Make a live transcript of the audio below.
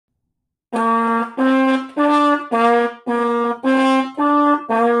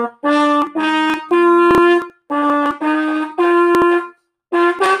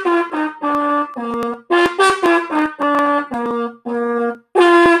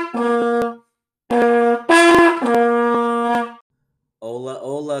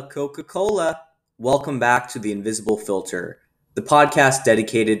Coca-Cola, Coca-Cola. Welcome back to The Invisible Filter, the podcast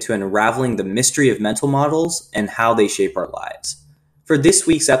dedicated to unraveling the mystery of mental models and how they shape our lives. For this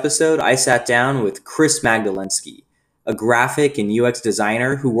week's episode, I sat down with Chris Magdalenski, a graphic and UX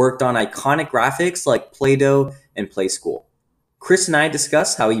designer who worked on iconic graphics like Play-Doh and Playskool. Chris and I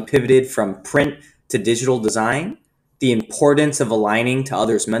discussed how he pivoted from print to digital design, the importance of aligning to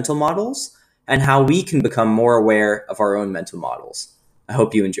others' mental models, and how we can become more aware of our own mental models. I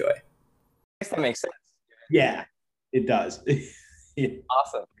hope you enjoy. I guess that makes sense. Yeah, it does. Yeah.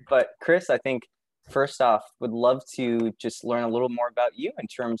 Awesome. But Chris, I think first off, would love to just learn a little more about you in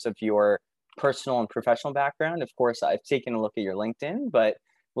terms of your personal and professional background. Of course, I've taken a look at your LinkedIn, but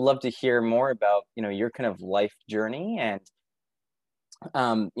would love to hear more about, your kind of life journey and,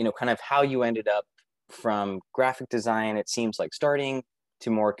 kind of how you ended up from graphic design, it seems like starting to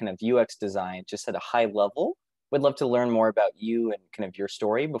more kind of UX design, just at a high level. Would love to learn more about you and kind of your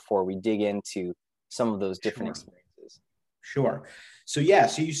story before we dig into some of those different experiences. Sure. So you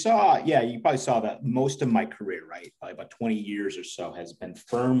probably saw that most of my career, right? Probably about 20 years or so has been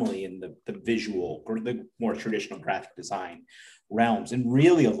firmly in the visual or the more traditional graphic design realms. And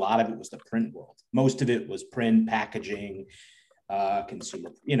really a lot of it was the print world. Most of it was print, packaging,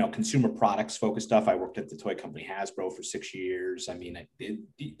 consumer products focused stuff. I worked at the toy company Hasbro for 6 years. I mean, it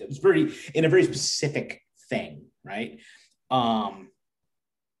was in a very specific thing, right?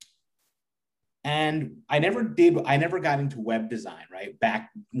 And I never got into web design, right?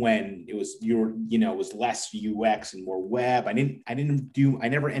 Back when it was it was less UX and more web. I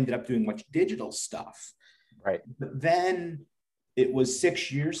never ended up doing much digital stuff. Right. But then it was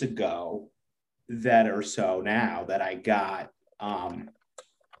 6 years ago that I got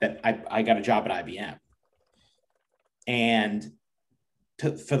I got a job at IBM. And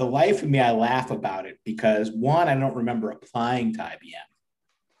for the life of me, I laugh about it because one, I don't remember applying to IBM.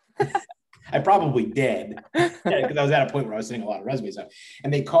 I probably did because I was at a point where I was sending a lot of resumes out.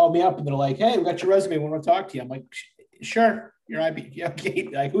 And they called me up and they're like, "Hey, we got your resume. We want to talk to you." I'm like, "Sure, you're IBM. Yeah, okay."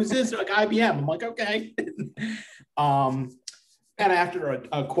 Like, "Who's this?" They're like, "IBM." I'm like, "Okay." And after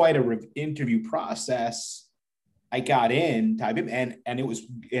quite a interview process, I got in to IBM and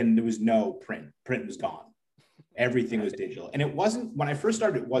there was no print. Print was gone. Everything was digital. And it wasn't, when I first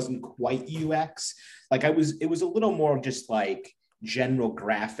started, it wasn't quite UX. Like it was a little more just like general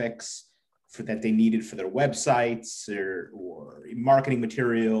graphics that they needed for their websites or marketing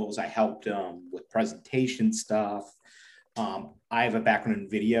materials. I helped them with presentation stuff. I have a background in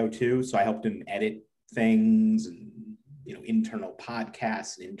video too. So I helped them edit things and, internal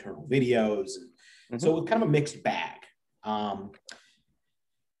podcasts and internal videos. And so it was kind of a mixed bag.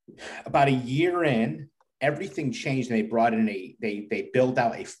 About a year in, everything changed and they brought in they built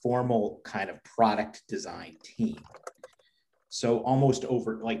out a formal kind of product design team. So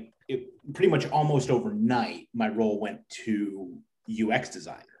pretty much almost overnight, my role went to UX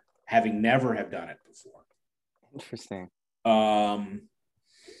designer, having never have done it before. Interesting.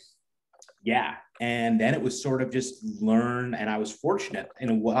 Yeah. And then it was sort of just learn. And I was fortunate in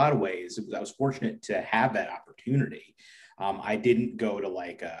a lot of ways. I was fortunate to have that opportunity. I didn't go to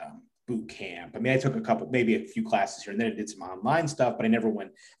like a boot camp. I mean, I took maybe a few classes here and then I did some online stuff, but I never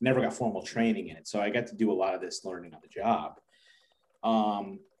got formal training in it. So I got to do a lot of this learning on the job.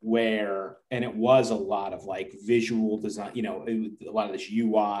 And it was a lot of like visual design, a lot of this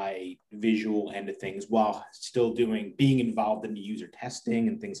UI visual end of things while still being involved in the user testing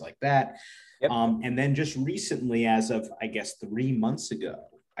and things like that. Yep. And then just recently, as of, I guess, 3 months ago,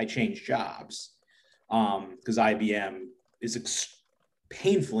 I changed jobs because IBM is a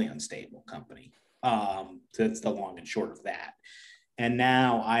painfully unstable company. So that's the long and short of that. And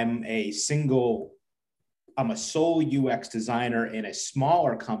now I'm a sole UX designer in a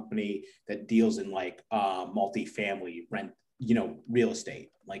smaller company that deals in like multifamily rent, real estate,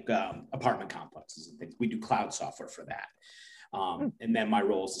 like apartment complexes and things. We do cloud software for that. And then my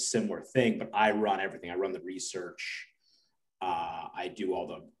role is a similar thing, but I run everything. I run the research. I do all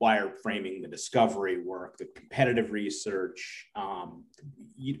the wireframing, the discovery work, the competitive research,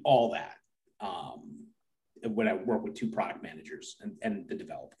 all that. When I work with 2 product managers and the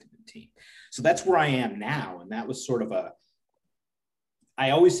development team. So that's where I am now. And that was sort of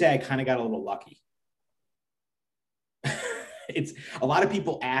I always say I kind of got a little lucky. It's a lot of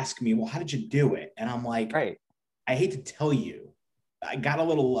people ask me, well, how did you do it? And I'm like, right. I hate to tell you, I got a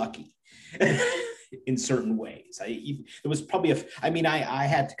little lucky in certain ways. It was probably I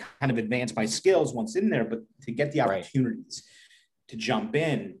had to kind of advance my skills once in there, but to get the opportunities to jump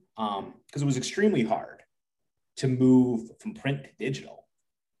in, because it was extremely hard to move from print to digital.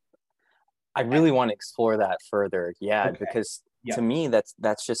 I really want to explore that further. Yeah, okay. Because to me,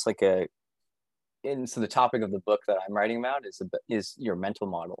 that's just like and so the topic of the book that I'm writing about is your mental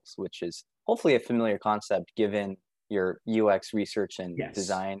models, which is hopefully a familiar concept given your UX research and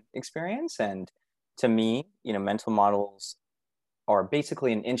design experience. And to me, mental models are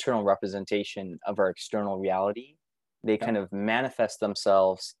basically an internal representation of our external reality. They kind of manifest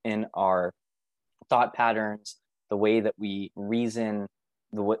themselves in our thought patterns, the way that we reason,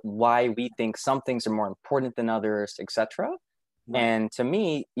 why we think some things are more important than others, etc. Right. And to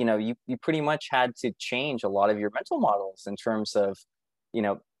me, you pretty much had to change a lot of your mental models in terms of,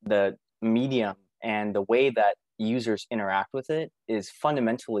 the medium, and the way that users interact with it is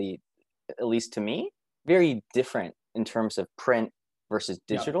fundamentally, at least to me, very different in terms of print versus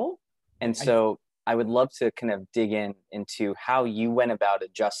digital. Yeah. And so I would love to kind of dig into how you went about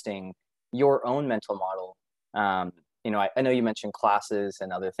adjusting your own mental model. I know you mentioned classes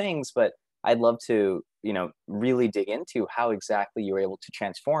and other things, but I'd love to, really dig into how exactly you were able to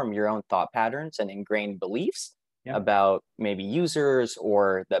transform your own thought patterns and ingrained beliefs about maybe users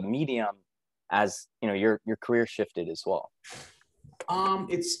or the medium as, your career shifted as well.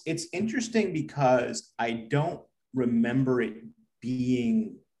 It's interesting because I don't remember it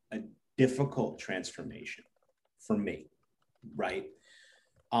being a difficult transformation for me, right?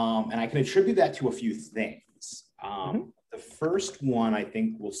 And I can attribute that to a few things. The first one I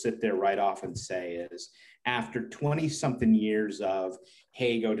think we'll sit there right off and say is, after 20 something years of,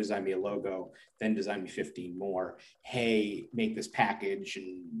 hey, go design me a logo, then design me 15 more, hey, make this package.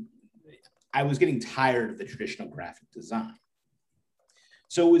 And I was getting tired of the traditional graphic design.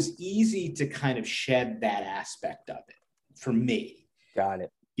 So it was easy to kind of shed that aspect of it for me. Got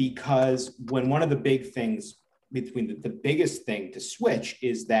it. Because when one of the big things the biggest thing to switch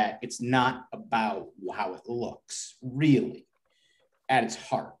is that it's not about how it looks, really, at its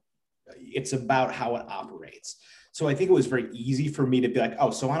heart. It's about how it operates. So I think it was very easy for me to be like, oh,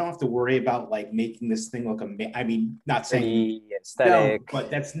 so I don't have to worry about like making this thing look not saying aesthetic, no,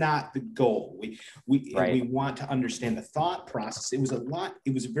 but that's not the goal. We want to understand the thought process.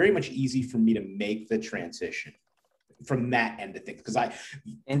 It was very much easy for me to make the transition from that end of things.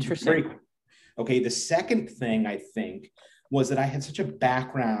 Interesting. Okay, the second thing I think was that I had such a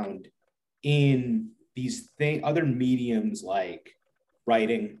background in these other mediums like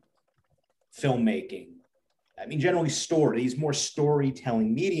writing, filmmaking, generally these more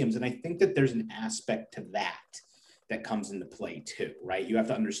storytelling mediums. And I think that there's an aspect to that comes into play too, right? You have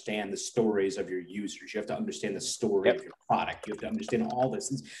to understand the stories of your users. You have to understand the story of your product. You have to understand all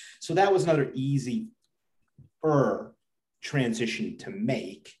this. And so that was another easy transition to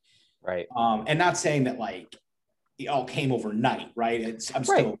make. Right. And not saying that like it all came overnight, right? I'm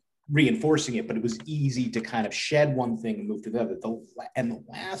still reinforcing it, but it was easy to kind of shed one thing and move to the other. And the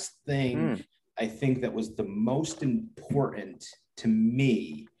last thing I think that was the most important to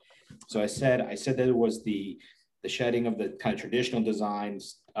me. So I said that it was the shedding of the kind of traditional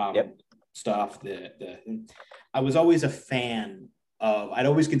designs stuff. I was always a fan of. I'd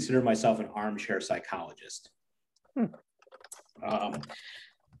always consider myself an armchair psychologist.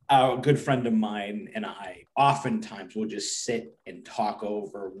 A good friend of mine and I oftentimes will just sit and talk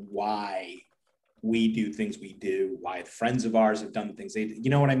over why we do things we do, why friends of ours have done things they do. You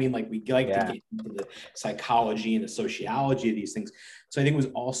know what I mean? Like we like to get into the psychology and the sociology of these things. So I think it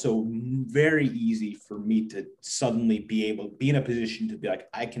was also very easy for me to suddenly be in a position to be like,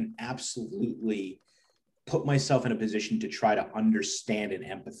 I can absolutely put myself in a position to try to understand and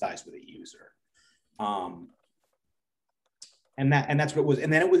empathize with a user. And that's what it was.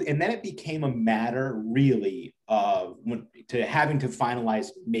 And then it became a matter really of having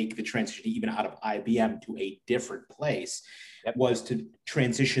to make the transition even out of IBM to a different place was to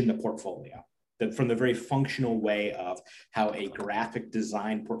transition the portfolio from the very functional way of how a graphic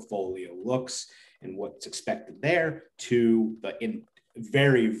design portfolio looks and what's expected there to the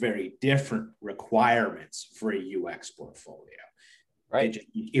very, very different requirements for a UX portfolio. Right.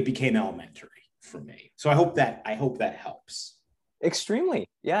 It became elementary for me. So I hope that helps. Extremely.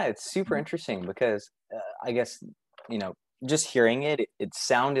 Yeah, it's super interesting because I guess, just hearing it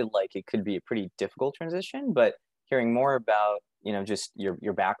sounded like it could be a pretty difficult transition, but hearing more about, just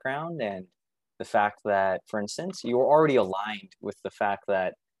your background and the fact that, for instance, you were already aligned with the fact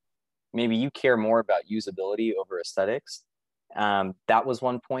that maybe you care more about usability over aesthetics. That was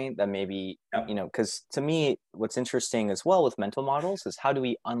one point that maybe, because to me, what's interesting as well with mental models is how do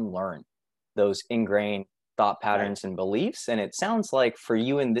we unlearn those ingrained thought patterns and beliefs? And it sounds like for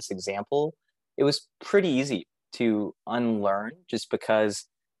you in this example, it was pretty easy to unlearn just because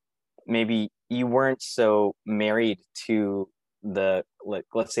maybe you weren't so married to the,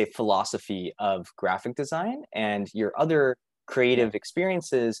 let's say, philosophy of graphic design, and your other creative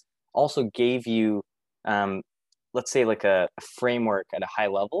experiences also gave you, let's say, like a framework at a high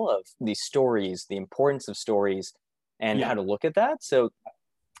level of these stories, the importance of stories, and how to look at that. So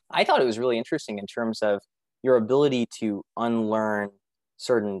I thought it was really interesting in terms of your ability to unlearn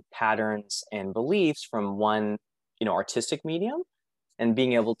certain patterns and beliefs from one, artistic medium, and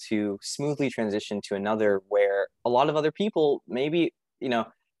being able to smoothly transition to another where a lot of other people maybe,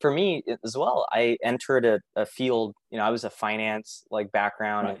 for me as well, I entered a field, I was a finance like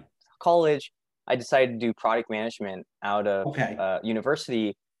background in college. I decided to do product management out of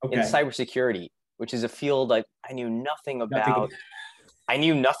university in cybersecurity, which is a field I knew nothing about. I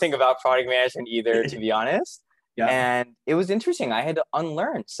knew nothing about product management either, to be honest. And it was interesting. I had to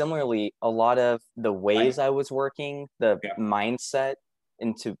unlearn similarly a lot of the ways I was working, the mindset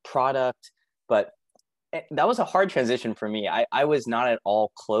into product. But that was a hard transition for me. I was not at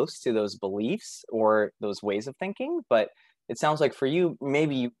all close to those beliefs or those ways of thinking, but it sounds like for you,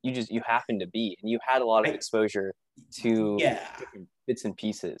 maybe you happened to be, and you had a lot of exposure to different bits and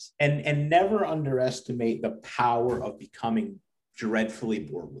pieces. And never underestimate the power of becoming dreadfully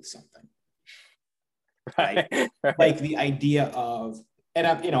bored with something. Right. Like the idea of, and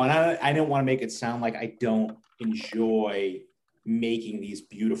I don't want to make it sound like I don't enjoy making these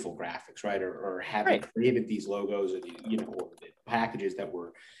beautiful graphics, right? Or having created these logos or or the packages they're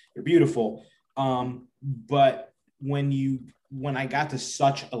beautiful. But when I got to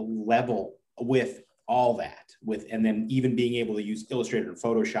such a level with all that, and then even being able to use Illustrator and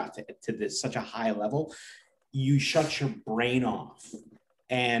Photoshop to this such a high level, you shut your brain off.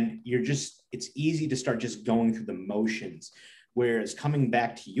 And it's easy to start just going through the motions. Whereas coming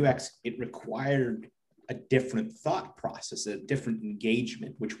back to UX, it required a different thought process, a different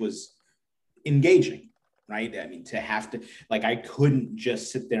engagement, which was engaging, right? I mean, I couldn't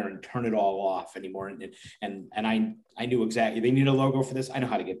just sit there and turn it all off anymore. And I knew exactly, they need a logo for this. I know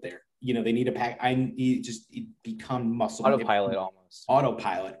how to get there. They need a pack. It become muscle. Autopilot almost.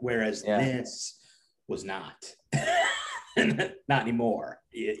 Autopilot. Whereas this was not. Not anymore.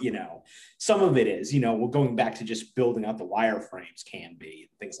 Some of it is, we're going back to just building out the wireframes can be,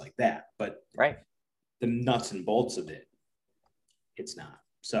 things like that. But the nuts and bolts of it, it's not.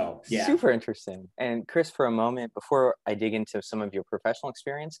 So, yeah. Super interesting. And Chris, for a moment, before I dig into some of your professional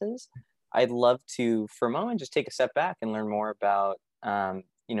experiences, I'd love to, for a moment, just take a step back and learn more about,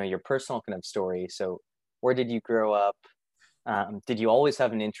 your personal kind of story. So where did you grow up? Did you always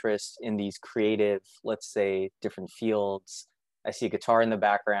have an interest in these creative, let's say, different fields? I see a guitar in the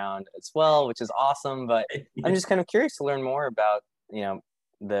background as well, which is awesome. But I'm just kind of curious to learn more about,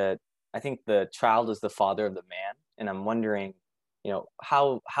 I think the child is the father of the man. And I'm wondering,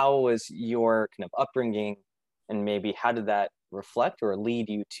 how was your kind of upbringing, and maybe how did that reflect or lead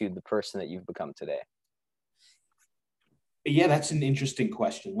you to the person that you've become today? Yeah, that's an interesting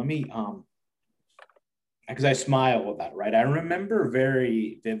question. Let me, because I smile about it, right? I remember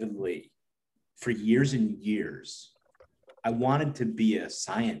very vividly for years and years, I wanted to be a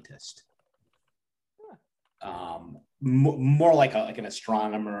scientist. More like an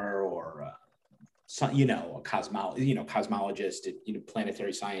astronomer or a cosmologist,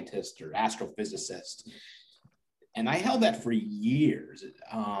 planetary scientist or astrophysicist. And I held that for years.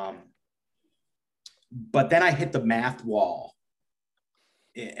 But then I hit the math wall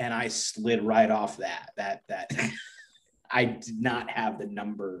and I slid right off that I did not have the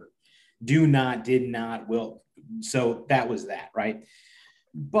number, did not, will. So that was that, right?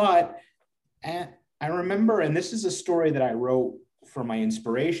 But I remember, and this is a story that I wrote for my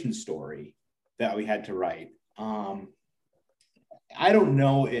inspiration story that we had to write. I don't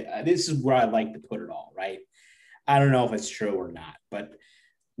know, this is where I like to put it all, right? I don't know if it's true or not, but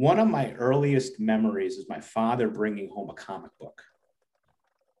one of my earliest memories is my father bringing home a comic book.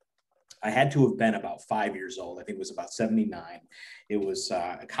 I had to have been about 5 years old. I think it was about 79. It was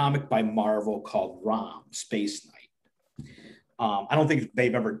a comic by Marvel called ROM, Space Knight. I don't think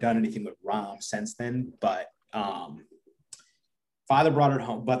they've ever done anything with ROM since then, but father brought it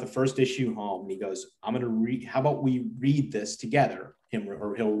home, brought the first issue home, and he goes, I'm going to read, how about we read this together? He'll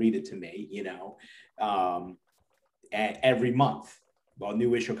read it to me, every month. Well, a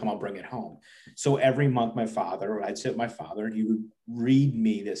new issue will come, I'll bring it home. So every month I'd sit with my father and he would read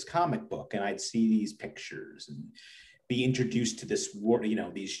me this comic book, and I'd see these pictures and be introduced to this world,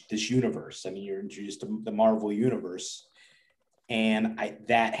 this universe. I mean, you're introduced to the Marvel universe. And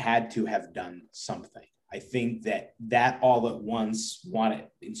that had to have done something. I think that all at once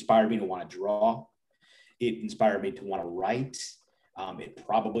inspired me to want to draw. It inspired me to want to write. It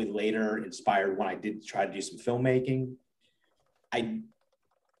probably later inspired when I did try to do some filmmaking.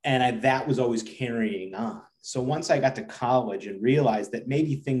 That was always carrying on. So once I got to college and realized that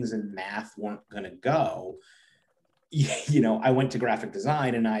maybe things in math weren't going to go, I went to graphic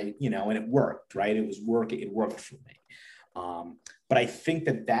design and and it worked, right? It worked for me. But I think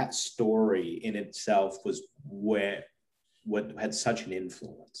that story in itself was what had such an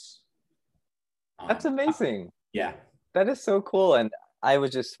influence. That's amazing. Yeah. That is so cool. And I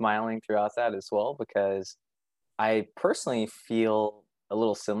was just smiling throughout that as well, because I personally feel a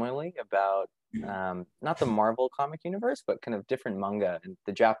little similarly about not the Marvel comic universe, but kind of different manga and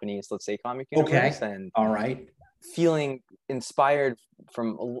the Japanese, let's say, comic universe. Okay. And all right. Feeling inspired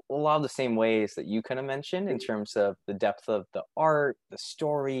from a lot of the same ways that you kind of mentioned in terms of the depth of the art, the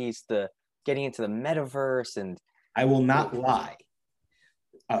stories, the getting into the metaverse. And I will not lie.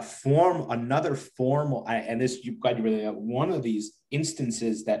 Another formal, and this, you glad you really know, one of these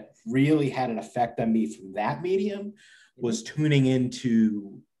instances that really had an effect on me from that medium was tuning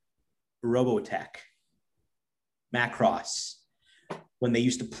into Robotech, Macross, when they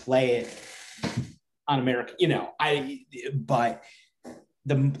used to play it on America, but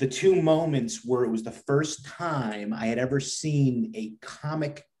the two moments where it was the first time I had ever seen a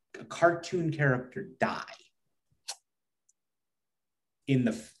cartoon character die in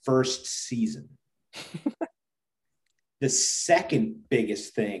the first season. The second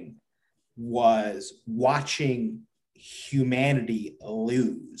biggest thing was watching humanity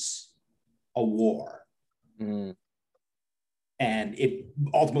lose a war. Mm. And it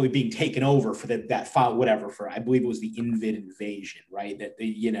ultimately being taken over for that file, whatever, for, I believe it was the Invid invasion, right?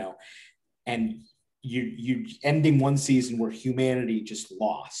 And you ending one season where humanity just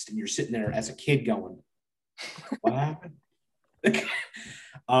lost, and you're sitting there as a kid going, what happened?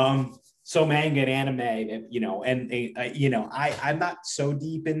 So manga and anime, I'm not so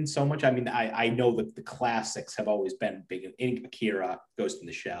deep in so much. I mean, I know that the classics have always been big in Akira, Ghost in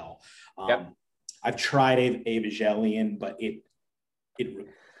the Shell. Yep. I've tried Evangelion, but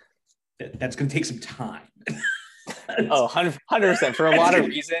that's going to take some time. Oh, 100%. For a lot of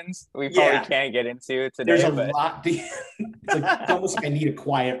reasons we probably can't get into today. There's a lot. It's almost like I need a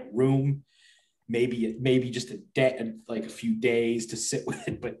quiet room, maybe just like a few days to sit with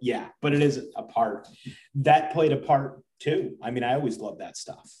it. But it is a part that played a part too. I mean, I always love that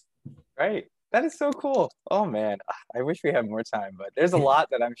stuff. Right. That is so cool. Oh man, I wish we had more time, but there's a lot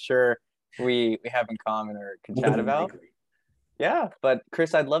that I'm sure we have in common or can chat about. Yeah, but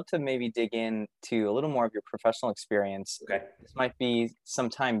Chris, I'd love to maybe dig into a little more of your professional experience. Okay. This might be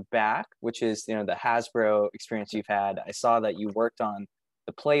some time back, which is, the Hasbro experience you've had. I saw that you worked on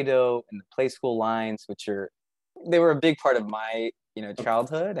the Play-Doh and the Playskool lines, they were a big part of my,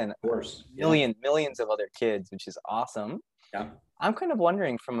 childhood, and of course, millions of other kids, which is awesome. Yeah. I'm kind of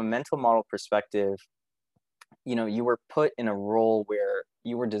wondering, from a mental model perspective, you were put in a role where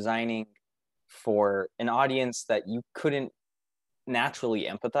you were designing for an audience that you couldn't naturally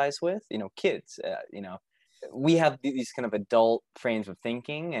empathize with, kids. We have these kind of adult frames of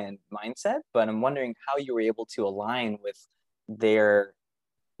thinking and mindset, but I'm wondering how you were able to align with their,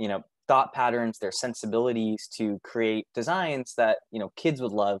 thought patterns, their sensibilities, to create designs that, kids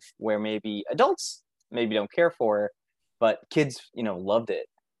would love, where maybe adults maybe don't care for, but kids, loved it.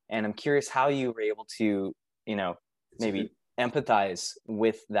 And I'm curious how you were able to, maybe empathize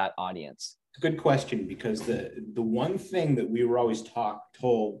with that audience. It's a good question, because the one thing that we were always talked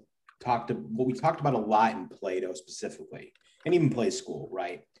what we talked about a lot in Play-Doh specifically, and even Playskool,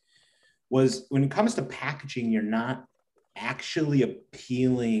 right, was when it comes to packaging, you're not actually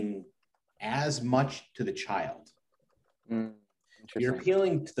appealing as much to the child. You're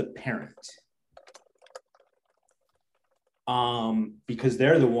appealing to the parent, because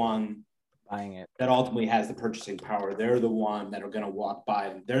they're the one buying it, that ultimately has the purchasing power. They're the one that are going to walk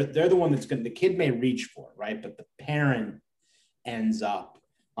by. They're the one that's the kid may reach for, right? But the parent ends up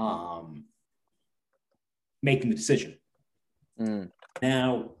making the decision.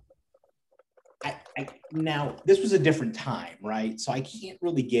 Now, now this was a different time, right? So I can't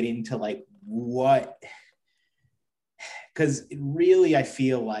really get into like what, because really I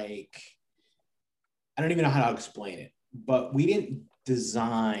feel like, I don't even know how to explain it, but we didn't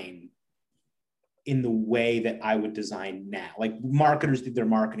design in the way that I would design now. Like, marketers did their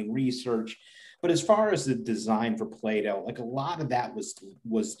marketing research, but as far as the design for Play-Doh, like a lot of that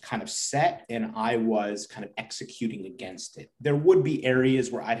was kind of set, and I was kind of executing against it. There would be areas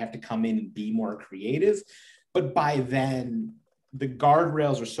where I'd have to come in and be more creative, but by then the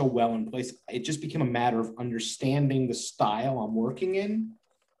guardrails are so well in place, it just became a matter of understanding the style I'm working in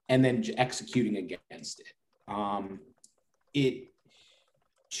and then executing against it.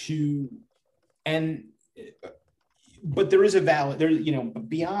 And but there is a valid there, but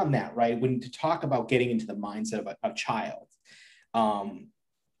beyond that, right? When to talk about getting into the mindset of a child,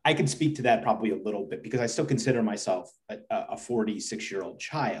 I can speak to that probably a little bit because I still consider myself a 46-year-old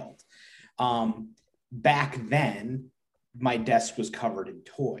child. Back then, my desk was covered in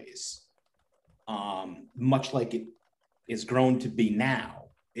toys, much like it is grown to be now.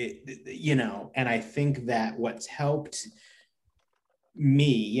 And I think that what's helped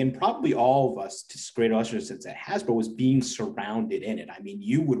me and probably all of us to great illustrations at Hasbro was being surrounded in it. I mean,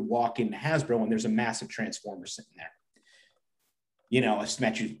 you would walk into Hasbro and there's a massive Transformer sitting there.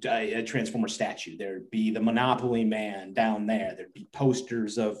 A Transformer statue. There'd be the Monopoly Man down there. There'd be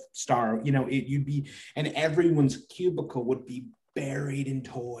posters of and everyone's cubicle would be buried in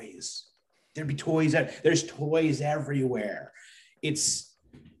toys. There'd be toys. There's toys everywhere. It's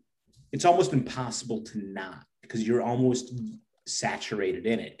almost impossible to not, because you're almost saturated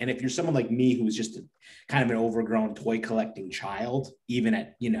in it. And if you're someone like me, who's just kind of an overgrown toy collecting child, even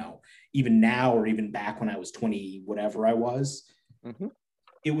now, or even back when I was 20, whatever I was,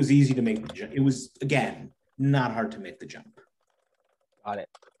 it was easy to make the jump. It was, again, not hard to make the jump. Got it.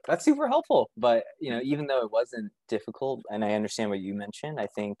 That's super helpful. But, even though it wasn't difficult, and I understand what you mentioned, I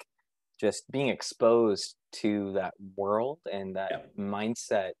think just being exposed to that world and that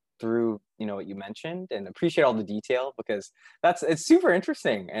mindset through, what you mentioned, and appreciate all the detail, because it's super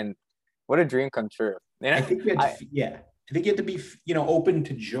interesting, and what a dream come true. I think you have to be, open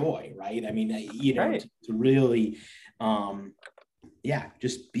to joy, right? I mean, right. to really,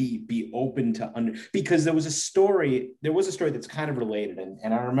 just be open to because there was a story that's kind of related.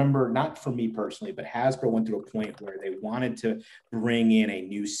 And I remember, not for me personally, but Hasbro went through a point where they wanted to bring in a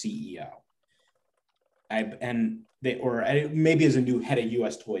new CEO. Maybe as a new head of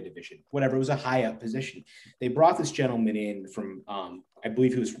US toy division, whatever, it was a high up position. They brought this gentleman in from, I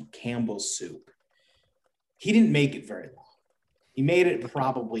believe he was from Campbell's Soup. He didn't make it very long. He made it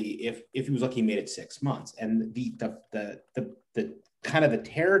probably, if he was lucky, he made it 6 months. And the kind of the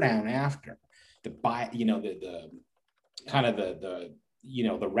tear down after the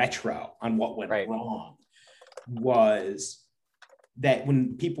retro on what went wrong was that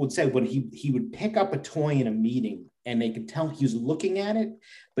when people would say, when he would pick up a toy in a meeting and they could tell he was looking at it,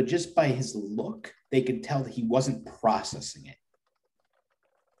 but just by his look, they could tell that he wasn't processing it.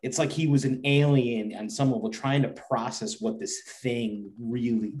 It's like he was an alien on some level trying to process what this thing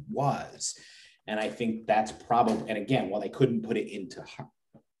really was. And I think that's probably, and again, while they couldn't put it into,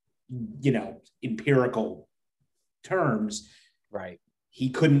 empirical terms, right?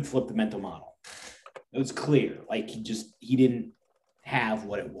 He couldn't flip the mental model. It was clear, like he didn't have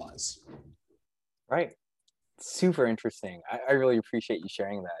what it was. Right. Super interesting. I really appreciate you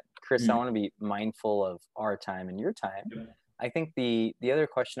sharing that, Chris. I want to be mindful of our time and your time. Yeah. I think the other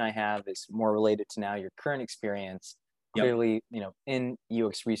question I have is more related to now your current experience. Clearly, in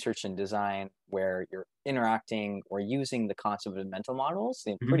UX research and design, where you're interacting or using the concept of mental models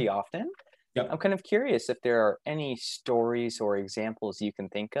pretty often. Yep. I'm kind of curious if there are any stories or examples you can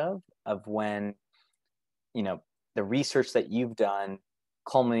think of when, the research that you've done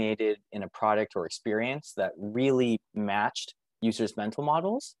culminated in a product or experience that really matched users' mental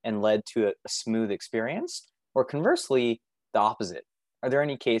models and led to a smooth experience, or conversely, the opposite. Are there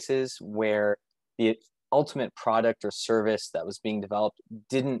any cases where the ultimate product or service that was being developed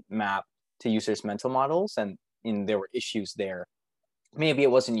didn't map to users' mental models and there were issues there? Maybe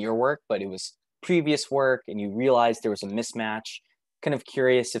it wasn't your work, but it was previous work and you realized there was a mismatch. Kind of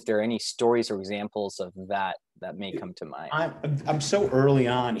curious if there are any stories or examples of that may come to mind. I'm so early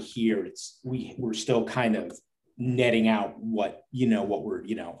on here. We're still kind of netting out what we're,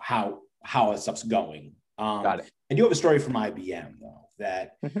 how stuff's going. Got it. I do have a story from IBM though,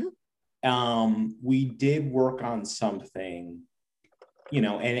 that we did work on something,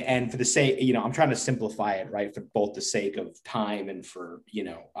 and for the sake, I'm trying to simplify it, right, for both the sake of time and for,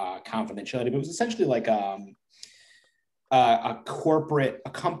 confidentiality, but it was essentially like a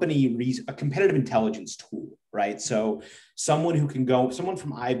competitive intelligence tool, right? So someone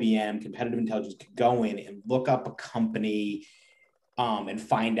from IBM, competitive intelligence, could go in and look up a company and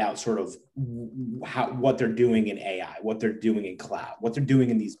find out sort of what they're doing in AI, what they're doing in cloud, what they're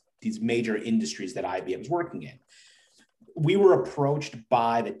doing in these major industries that IBM is working in. We were approached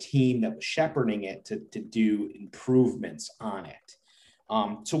by the team that was shepherding it to do improvements on it.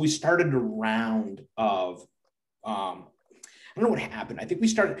 So we started a round of, I don't know what happened. I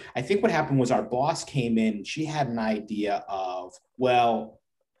think what happened was our boss came in, she had an idea of, well,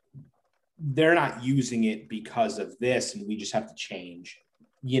 they're not using it because of this, and we just have to change,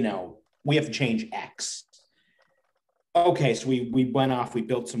 we have to change X. okay, so we went off, we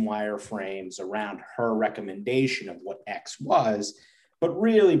built some wireframes around her recommendation of what X was, but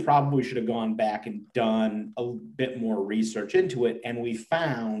really probably should have gone back and done a bit more research into it. And we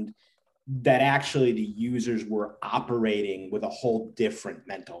found that actually the users were operating with a whole different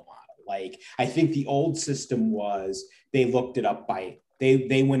mental model. Like, I think the old system was they looked it up by,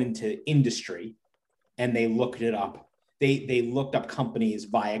 they went into industry and they looked it up. They looked up companies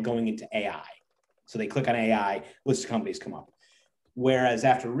via going into AI. So they click on AI, list of companies come up. Whereas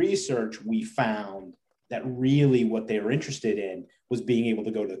after research, we found that really what they were interested in was being able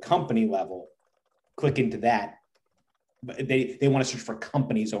to go to the company level, click into that. They want to search for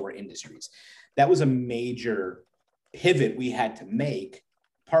companies over industries. That was a major pivot we had to make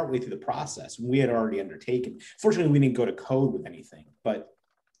partway through the process. We had already undertaken. Fortunately, we didn't go to code with anything, but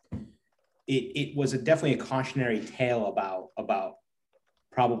it was definitely a cautionary tale about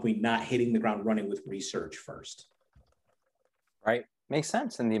probably not hitting the ground running with research first. Right. Makes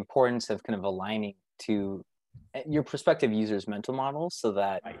sense. And the importance of kind of aligning to your prospective users' mental models so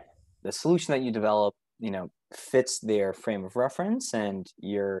that Right. the solution that you develop, fits their frame of reference, and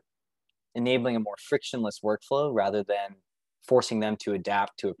you're enabling a more frictionless workflow rather than forcing them to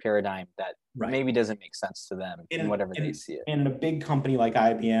adapt to a paradigm that maybe doesn't make sense to them in whatever they see it. And in a big company like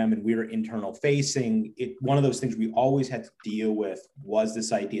IBM, and we were internal facing, one of those things we always had to deal with was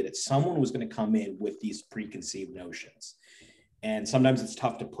this idea that someone was going to come in with these preconceived notions. And sometimes it's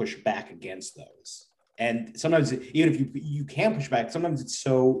tough to push back against those. And sometimes, even if you can push back, sometimes it's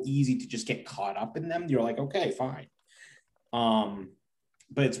so easy to just get caught up in them. You're like, okay, fine.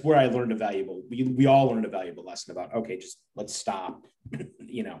 But it's where I learned we all learned a valuable lesson about, okay, just let's stop,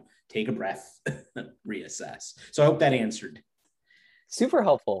 take a breath, reassess. So I hope that answered. Super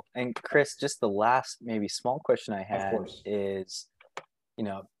helpful. And Chris, just the last maybe small question I had is,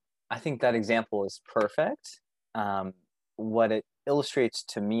 I think that example is perfect. What it illustrates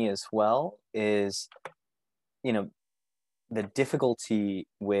to me as well is, the difficulty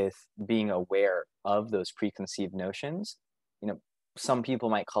with being aware of those preconceived notions. Some people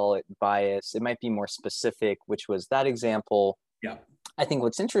might call it bias. It might be more specific, which was that example. Yeah. I think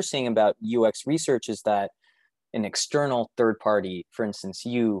what's interesting about UX research is that an external third party, for instance,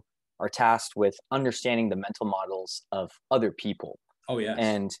 you are tasked with understanding the mental models of other people. Oh, yes.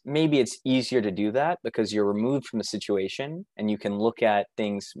 And maybe it's easier to do that because you're removed from the situation and you can look at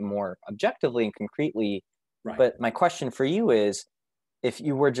things more objectively and concretely. Right. But my question for you is, if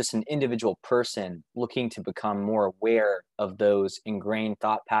you were just an individual person looking to become more aware of those ingrained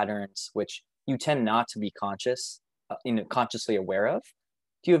thought patterns, which you tend not to be consciously aware of,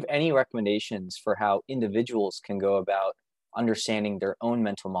 do you have any recommendations for how individuals can go about understanding their own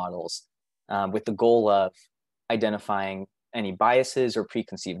mental models with the goal of identifying any biases or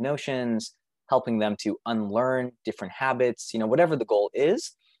preconceived notions, helping them to unlearn different habits, whatever the goal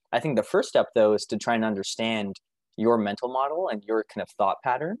is? I think the first step, though, is to try and understand your mental model and your kind of thought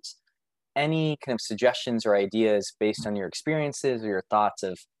patterns. Any kind of suggestions or ideas based on your experiences or your thoughts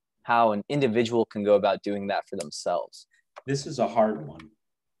of how an individual can go about doing that for themselves? This is a hard one.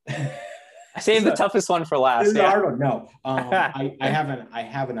 I saved the toughest one for last. This is a hard one. No, I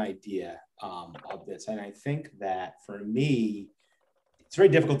have an idea of this, and I think that for me, it's very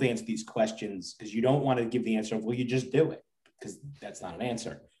difficult to answer these questions because you don't want to give the answer of, well, you just do it, because that's not an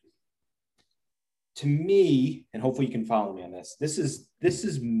answer. To me, and hopefully you can follow me on this, this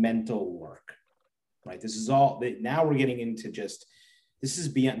is mental work, right? This is all, now we're getting into just, this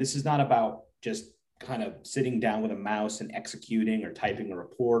is not about just kind of sitting down with a mouse and executing or typing a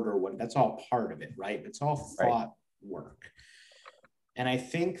report or what, that's all part of it, right? It's all thought work. And I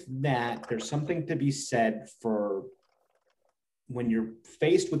think that there's something to be said for when you're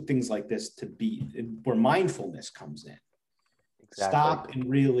faced with things like this, where mindfulness comes in. Exactly. Stop and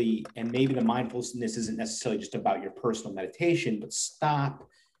really, and maybe the mindfulness isn't necessarily just about your personal meditation, but stop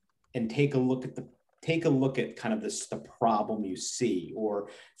and take a look at kind of the problem you see. Or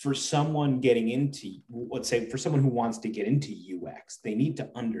for someone getting into, let's say for someone who wants to get into UX, they need to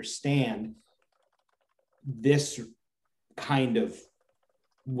understand this kind of,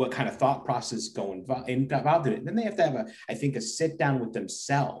 what kind of thought process going about it. And then they have to have a sit down with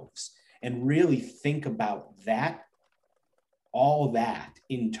themselves and really think about all that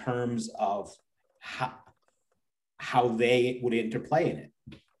in terms of how they would interplay in it.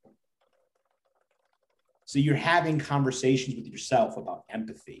 So you're having conversations with yourself about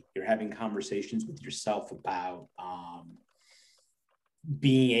empathy. You're having conversations with yourself about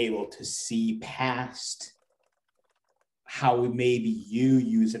being able to see past how maybe you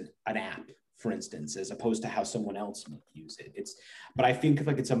use an app, for instance, as opposed to how someone else might use it. But I think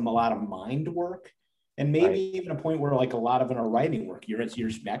like it's a lot of mind work. And maybe even a point where like a lot of in our writing work, you're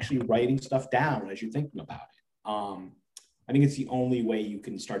actually writing stuff down as you're thinking about it. I think it's the only way you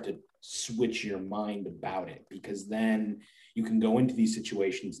can start to switch your mind about it, because then you can go into these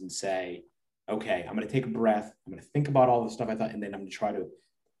situations and say, okay, I'm going to take a breath. I'm going to think about all the stuff I thought, and then I'm going to try to,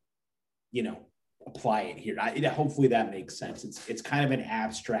 apply it here. Hopefully that makes sense. It's kind of an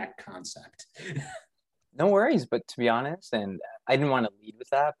abstract concept. No worries, but to be honest, and I didn't want to lead with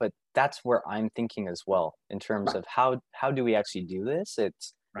that, but that's where I'm thinking as well in terms of how do we actually do this?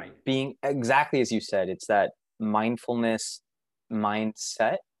 It's being exactly as you said, it's that mindfulness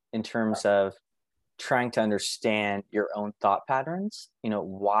mindset in terms of trying to understand your own thought patterns,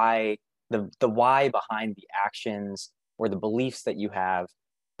 why the why behind the actions or the beliefs that you have,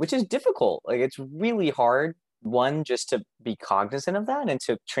 which is difficult. Like it's really hard, one, just to be cognizant of that and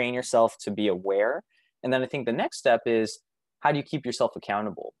to train yourself to be aware. And then I think the next step is, how do you keep yourself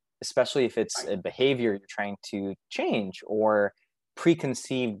accountable, especially if it's a behavior you're trying to change or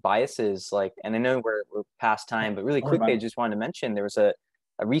preconceived biases. Like, and I know we're past time, but really quickly, I just wanted to mention there was a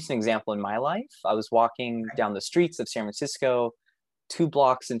recent example in my life. I was walking down the streets of San Francisco. 2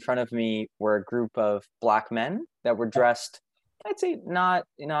 blocks in front of me were a group of Black men that were dressed, I'd say not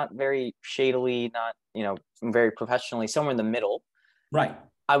very shadily, not, very professionally, somewhere in the middle. Right.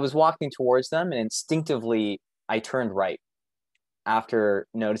 I was walking towards them and instinctively I turned right after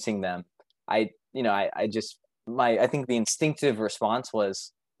noticing them. I think the instinctive response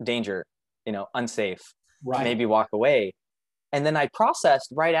was danger, unsafe, maybe walk away. And then I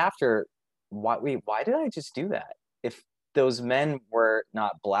processed right after, why did I just do that? If those men were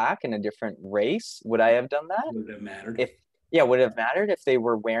not Black and a different race, would I have done that? Would it have mattered? Would it have mattered if they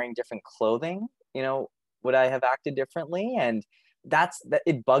were wearing different clothing? Would I have acted differently? And that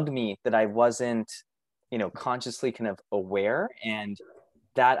it bugged me that I wasn't, consciously kind of aware. And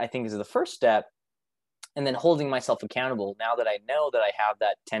that I think is the first step. And then holding myself accountable, now that I know that I have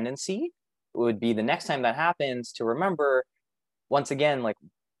that tendency, would be the next time that happens to remember, once again, like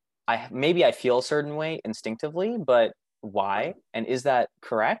I feel a certain way instinctively, but why? And is that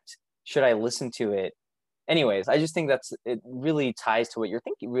correct? Should I listen to it? Anyways, I just think it really ties to what you're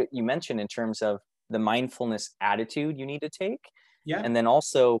thinking. You mentioned in terms of the mindfulness attitude you need to take. Yeah. And then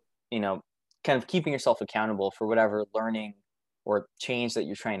also, kind of keeping yourself accountable for whatever learning or change that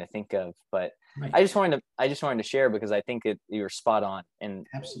you're trying to think of. But I just wanted to share, because I think you're spot on. And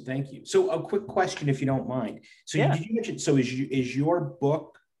absolutely, thank you. So a quick question, if you don't mind. So did you mention, so is your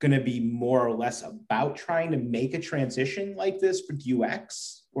book going to be more or less about trying to make a transition like this for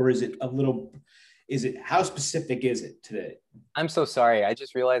UX, or is it how specific is it today? I'm so sorry. I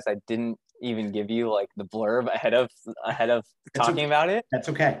just realized I didn't even give you like the blurb ahead of talking about it. That's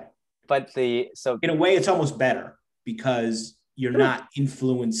okay. But in a way, it's almost better because you're not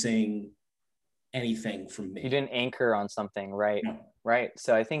influencing anything from me. You didn't anchor on something, right? No. Right.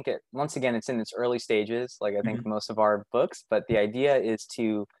 So I think once again, it's in its early stages, like I think most of our books, but the idea is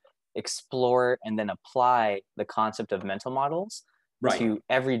to explore and then apply the concept of mental models to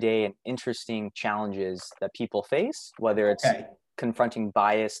everyday and interesting challenges that people face, whether it's confronting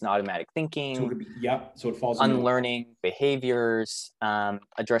bias and automatic thinking, so it falls unlearning behaviors,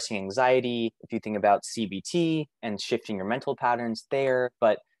 addressing anxiety, if you think about CBT and shifting your mental patterns there.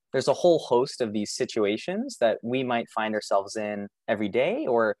 But there's a whole host of these situations that we might find ourselves in every day,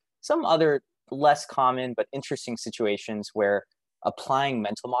 or some other less common but interesting situations where applying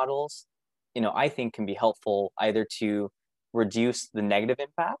mental models, I think can be helpful either to reduce the negative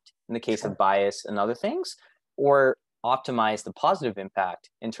impact in the case of bias and other things, or optimize the positive impact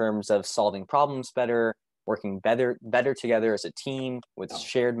in terms of solving problems better, working better together as a team with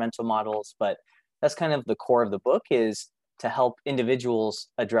shared mental models. But that's kind of the core of the book, is to help individuals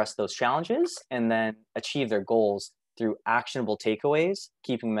address those challenges and then achieve their goals through actionable takeaways,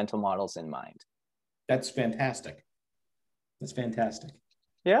 keeping mental models in mind. That's fantastic.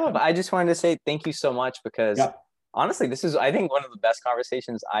 Yeah, but I just wanted to say thank you so much, because honestly, this is, I think, one of the best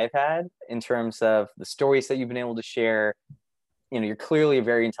conversations I've had in terms of the stories that you've been able to share. You're clearly a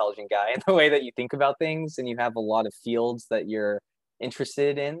very intelligent guy in the way that you think about things, and you have a lot of fields that you're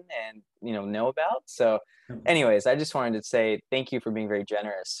interested in and know about. So anyways, I just wanted to say thank you for being very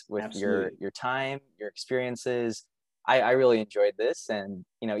generous with your time, your experiences. I really enjoyed this, and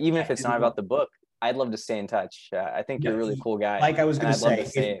even if it's not about the book, I'd love to stay in touch. I think you're a really cool guy. Like I was going to say,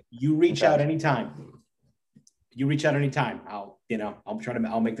 if you reach out anytime. I'll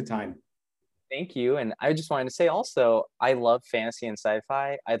make the time. Thank you. And I just wanted to say also, I love fantasy and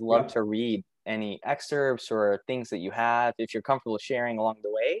sci-fi. I'd love to read any excerpts or things that you have. If you're comfortable sharing along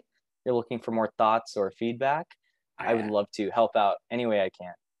the way, you're looking for more thoughts or feedback, I would love to help out any way I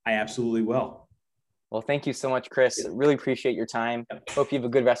can. I absolutely will. Well, thank you so much, Chris. Really appreciate your time. Yep. Hope you have a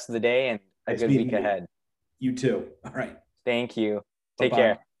good rest of the day and a Nice good meeting week you. ahead. You too. All right. Thank you. Take Bye-bye.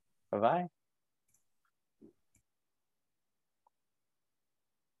 care. Bye-bye.